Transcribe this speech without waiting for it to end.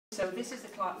So this is the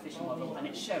Clark-Fisher model, and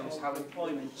it shows how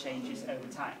employment changes over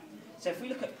time. So if we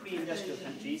look at pre-industrial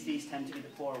countries, these tend to be the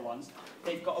poorer ones,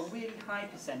 they've got a really high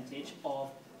percentage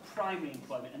of primary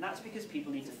employment, and that's because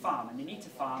people need to farm, and they need to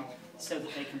farm so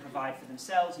that they can provide for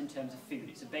themselves in terms of food.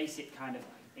 It's a basic kind of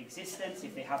existence.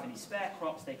 If they have any spare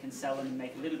crops, they can sell them and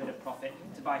make a little bit of profit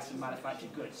to buy some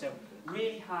manufactured goods. So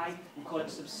really high, we call it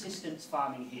subsistence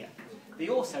farming here. They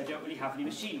also don't really have any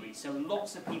machinery, so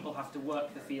lots of people have to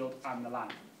work the field and the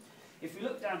land. If we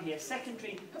look down here,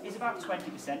 secondary is about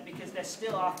 20% because there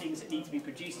still are things that need to be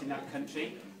produced in that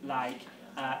country, like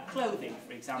clothing,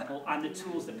 for example, and the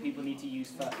tools that people need to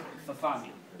use for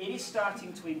farming. It is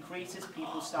starting to increase as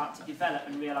people start to develop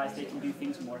and realise they can do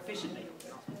things more efficiently.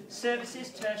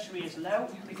 Services, tertiary is low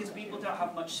because people don't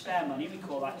have much spare money, we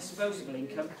call that disposable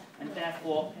income, and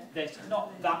therefore there's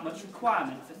not that much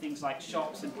requirement for things like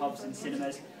shops and pubs and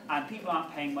cinemas, and people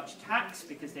aren't paying much tax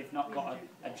because they've not got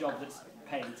a job that's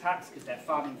paying tax because they're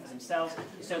farming for themselves,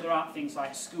 so there aren't things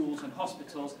like schools and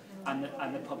hospitals and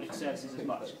the public services as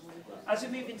much. As we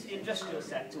move into the industrial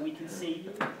sector, we can see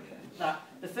that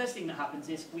the first thing that happens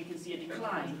is we can see a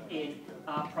decline in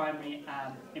our primary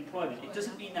employment. It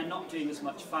doesn't mean they're not doing as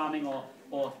much farming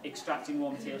or extracting raw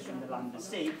materials from the land and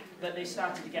sea, but they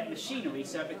started to get machinery,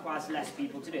 so it requires less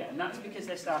people to do it. And that's because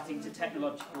they're starting to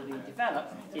technologically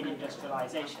develop in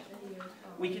industrialisation.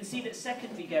 We can see that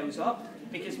secondary goes up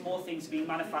because more things are being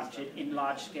manufactured in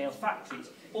large-scale factories.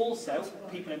 Also,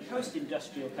 people in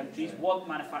post-industrial countries want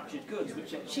manufactured goods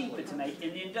which are cheaper to make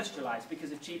in the industrialised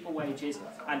because of cheaper wages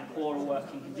and poorer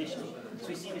working conditions. So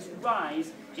we see this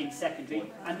rise in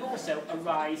secondary and also a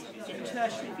rise in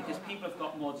tertiary because people have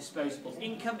got more disposable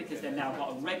income because they've now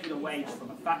got a regular wage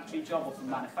from a factory job or from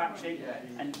manufacturing,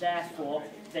 and therefore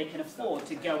they can afford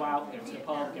to go out, go to the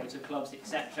pub, go to clubs,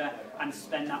 etc., and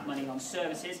spend that money on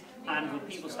services. And with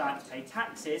people starting to pay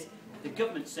taxes, the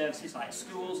government services like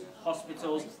schools,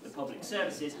 hospitals, the public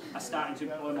services are starting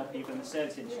to employ more people in the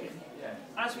service industry.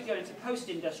 As we go into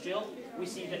post-industrial, we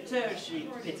see that tertiary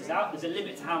peters out. There's a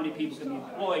limit to how many people can be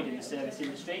employed in the service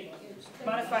industry.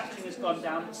 Manufacturing has gone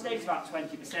down, it stays about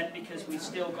 20% because we've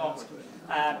still got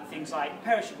things like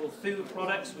perishable food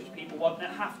products which people want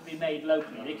that have to be made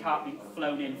locally. They can't be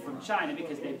flown in from China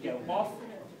because they'd go off.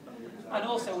 And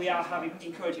also we are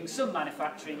encouraging some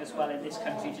manufacturing as well in this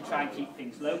country to try and keep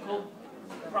things local.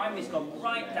 Primary's gone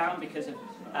right down because of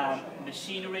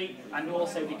machinery, and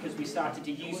also because we started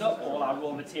to use up all our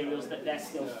raw materials that they're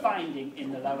still finding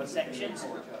in the lower sections.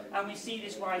 And we see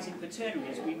this rise in quaternary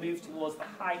as we move towards the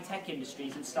high-tech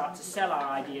industries and start to sell our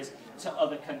ideas to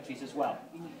other countries as well.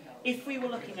 If we were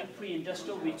looking at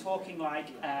pre-industrial, we're talking like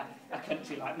a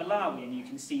country like Malawi, and you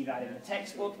can see that in the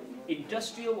textbook.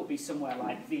 Industrial would be somewhere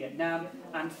like Vietnam,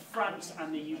 and France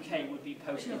and the UK would be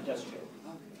post-industrial.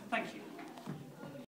 Thank you.